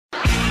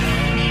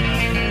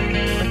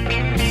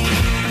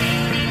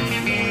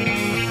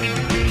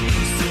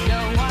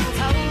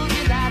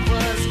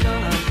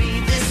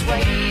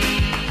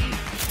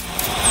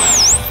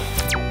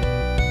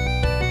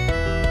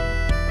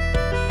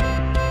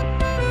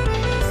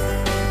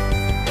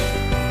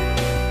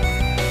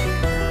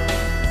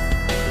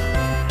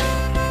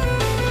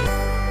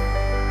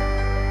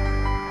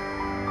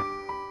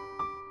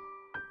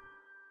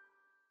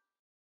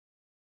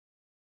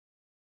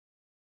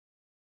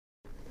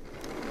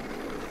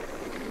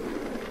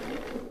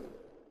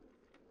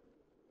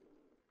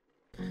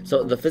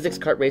So the physics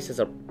kart race is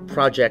a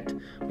project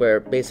where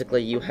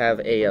basically you have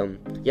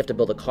to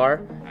build a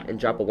car and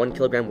drop a 1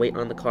 kilogram weight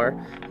on the car.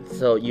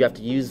 So you have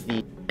to use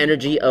the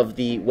energy of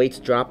the weight's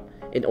drop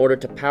in order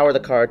to power the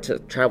car to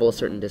travel a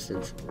certain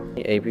distance.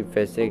 AP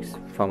Physics,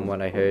 from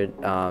what I heard,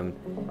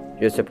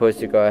 you're supposed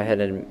to go ahead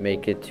and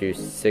make it to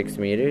 6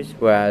 meters,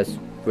 whereas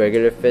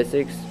regular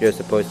physics, you're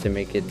supposed to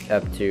make it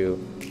up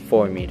to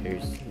 4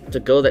 meters. To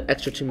go that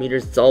extra 2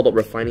 meters, it's all about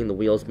refining the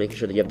wheels, making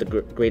sure that you have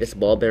the greatest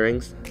ball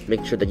bearings,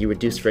 making sure that you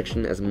reduce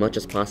friction as much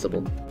as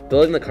possible.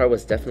 Building the car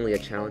was definitely a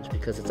challenge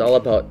because it's all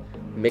about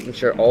making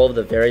sure all of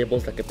the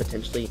variables that could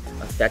potentially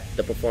affect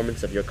the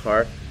performance of your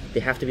car, they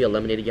have to be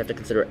eliminated. You have to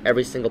consider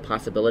every single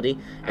possibility.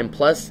 And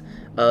plus,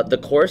 the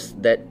course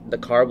that the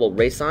car will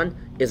race on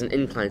is an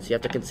incline, so you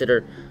have to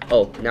consider,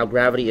 oh, now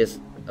gravity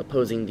is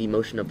opposing the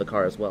motion of the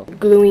car as well.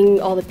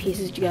 Gluing all the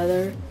pieces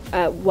together.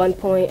 At one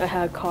point I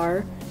had a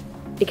car.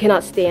 It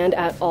cannot stand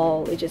at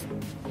all. It just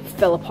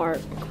fell apart.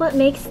 What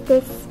makes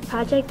this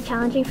project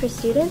challenging for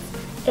students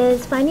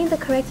is finding the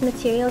correct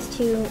materials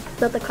to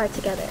build the car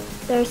together.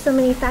 There are so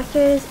many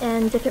factors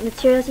and different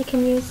materials you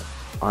can use.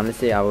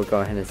 Honestly, I would go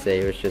ahead and say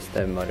it was just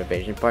the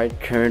motivation part.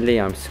 Currently,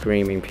 I'm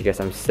screaming because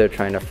I'm still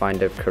trying to find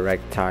the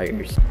correct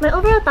tires. My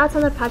overall thoughts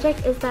on the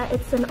project is that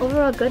it's an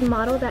overall good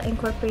model that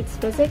incorporates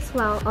physics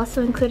while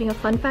also including a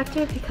fun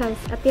factor, because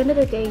at the end of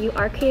the day, you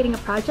are creating a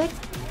project,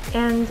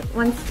 and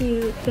once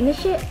you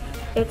finish it,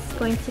 it's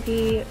going to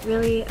be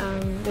really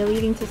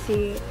relieving to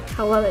see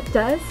how well it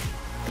does.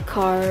 The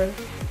car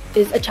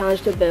is a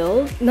challenge to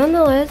build.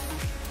 Nonetheless,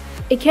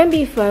 it can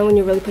be fun when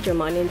you really put your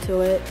mind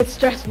into it. It's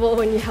stressful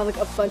when you have like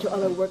a bunch of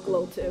other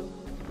workload too.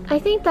 I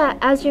think that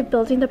as you're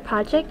building the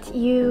project,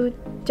 you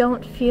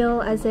don't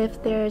feel as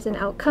if there's an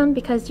outcome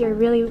because you're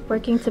really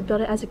working to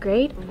build it as a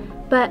grade.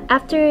 But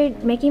after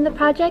making the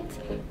project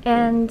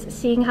and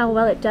seeing how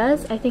well it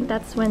does, I think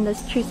that's when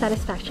this true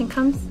satisfaction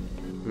comes.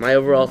 My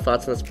overall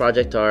thoughts on this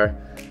project are,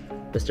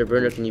 Mr.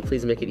 Bruner, can you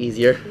please make it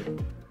easier?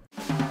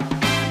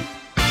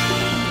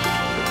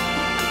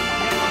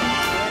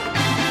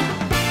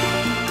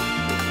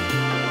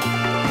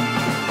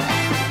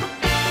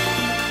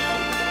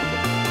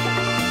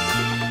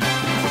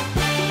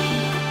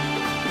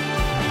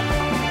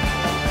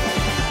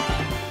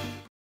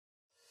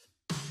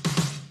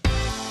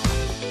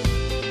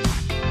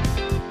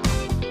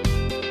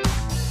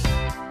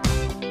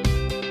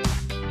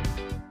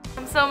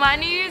 So my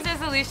New Year's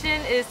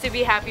resolution is to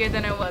be happier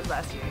than I was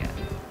last year.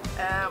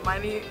 My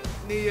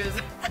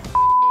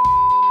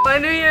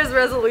New Year's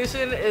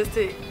resolution is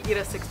to eat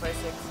a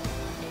 6x6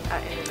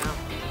 at In-N-Out.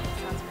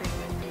 Sounds pretty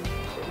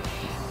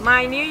good.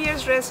 My New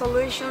Year's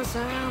resolutions,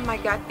 oh my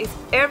god, is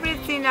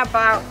everything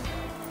about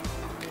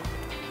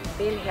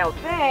being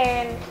healthy.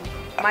 Then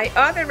my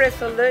other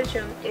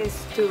resolution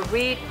is to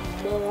read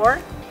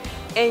more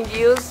and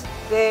use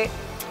the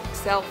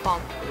cell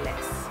phone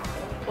less.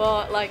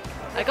 Well, like,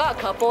 I got a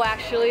couple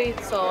actually,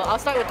 so I'll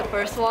start with the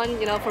first one.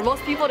 You know, for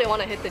most people, they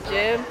want to hit the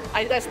gym.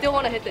 I still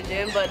want to hit the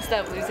gym, but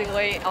instead of losing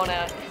weight, I want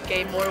to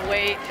gain more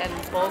weight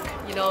and bulk,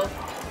 you know,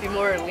 be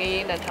more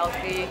lean and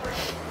healthy,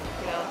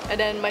 you know. And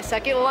then my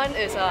second one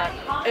is,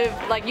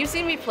 if, like, you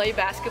see me play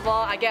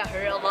basketball, I get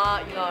hurt a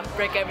lot, you know, I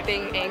break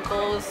everything,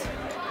 ankles,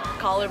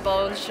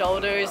 collarbones,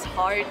 shoulders,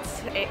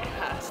 hearts,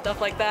 stuff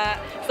like that.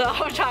 So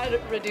I'm trying to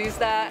reduce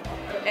that,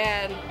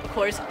 and of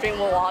course, drink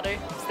more water,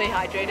 stay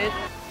hydrated.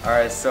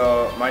 Alright,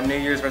 so my New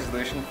Year's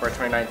resolution for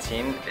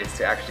 2019 is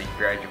to actually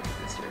graduate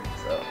this year.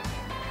 So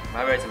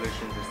my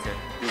resolution is to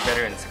do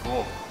better in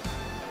school.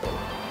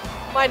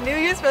 My New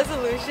Year's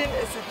resolution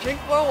is to drink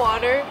more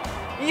water,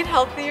 eat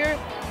healthier,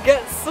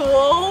 get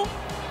swole,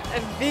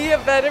 and be a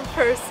better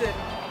person.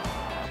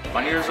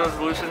 My New Year's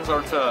resolutions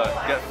are to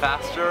get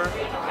faster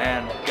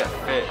and get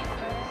fit.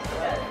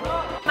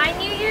 My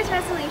New Year's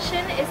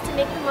resolution is to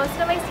make the most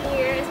of my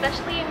senior year,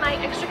 especially in my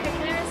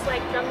extracurriculars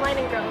like drumline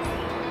and girls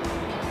league.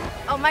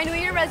 My New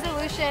Year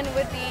resolution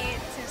would be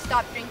to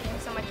stop drinking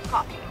so much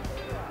coffee.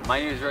 My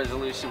New Year's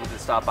resolution was to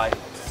stop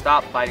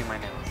biting my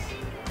nails.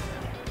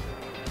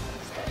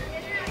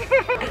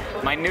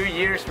 My New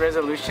Year's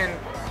resolution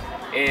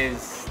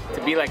is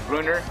to be like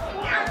Bruner,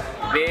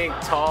 big,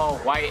 tall,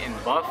 white, and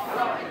buff.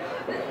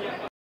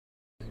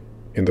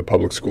 In the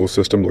public school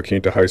system, La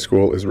Quinta High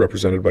School is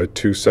represented by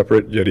two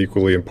separate yet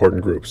equally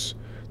important groups: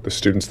 the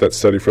students that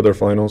study for their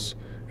finals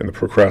and the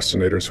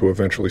procrastinators who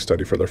eventually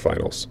study for their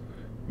finals.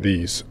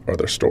 These are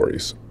their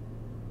stories.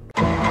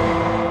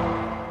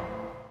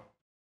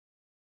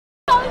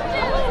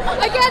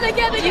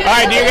 Again.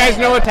 Alright, do you guys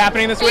know what's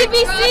happening this week?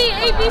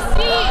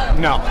 ABC!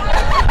 No.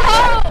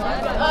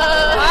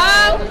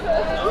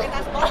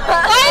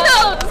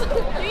 Finals!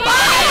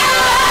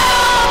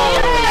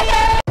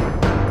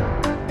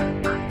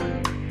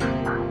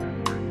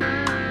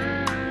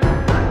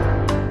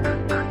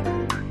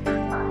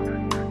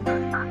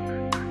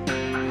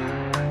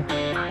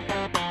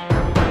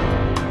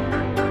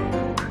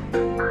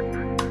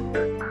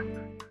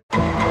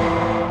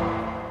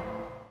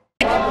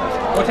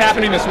 What's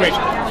happening this week?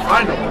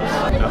 Finals.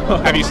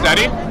 Have you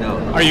studied? No.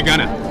 Are you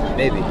gonna?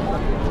 Maybe.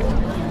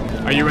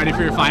 Are you ready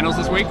for your finals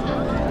this week?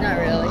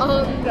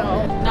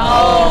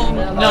 No.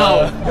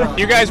 No.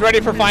 You guys ready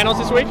for finals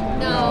this week?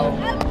 No.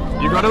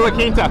 You go to La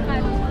Quinta.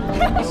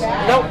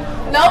 Nope.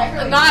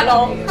 Nope, not at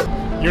all.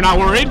 You're not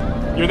worried?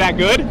 You're that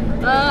good?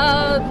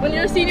 When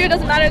you're a senior, it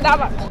doesn't matter that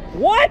much.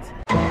 What?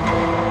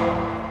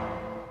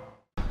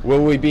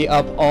 Will we be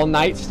up all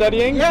night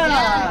studying?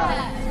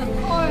 Yeah. Of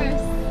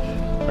course.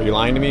 Are you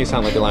lying to me? You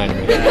sound like you're lying to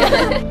me.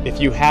 If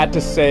you had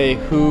to say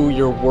who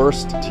your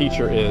worst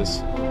teacher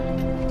is,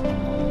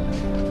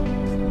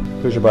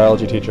 who's your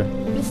biology teacher?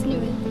 Miss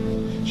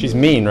Newman. She's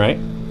mean, right?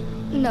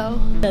 No.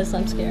 Because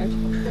I'm scared. Is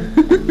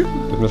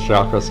Mr.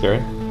 Alcrow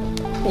scary?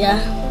 Yeah.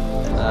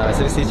 My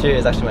civics teacher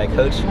is actually my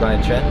coach,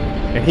 Brian Trent.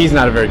 And he's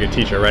not a very good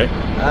teacher, right?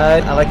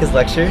 I like his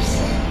lectures.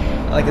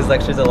 I like his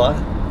lectures a lot.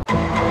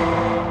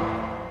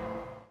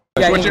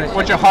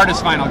 What's your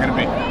hardest final going to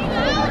be?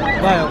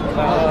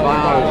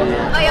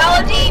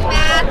 Biology,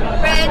 math,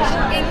 French,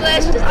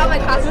 English, just all my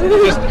classes.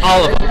 Just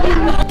all of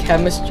them.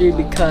 Chemistry,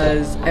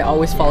 because I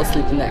always fall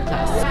asleep in that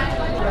class.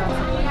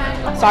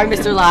 Sorry,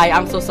 Mr. Lai,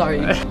 I'm so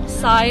sorry.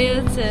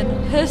 Science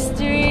and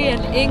history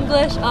and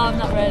English, oh, I'm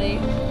not ready.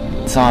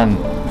 It's on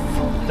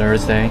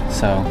Thursday,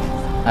 so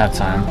I have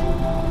time.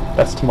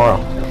 That's tomorrow.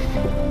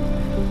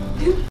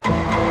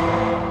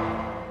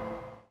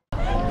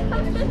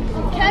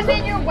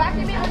 Kevin, you're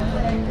whacking me.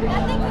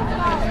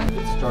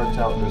 It starts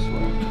out this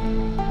way.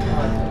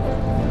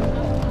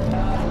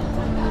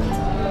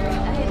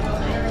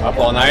 Up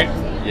all night?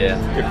 Yeah.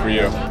 Good for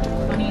you.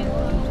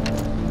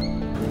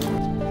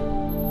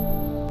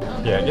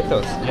 Yeah, get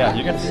those. Yeah,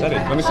 you got to set it.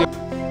 Let me see.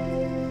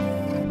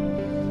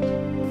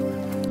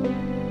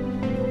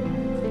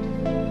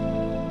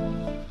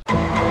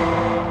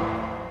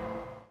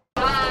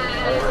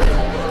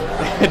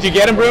 Did you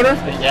get him, Bruner?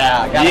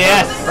 Yeah, I got him.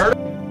 Yes!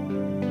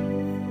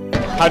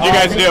 How'd you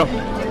guys do?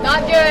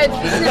 Not good.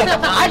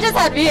 I just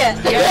had B.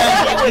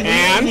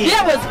 And?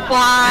 It was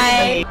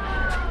fine.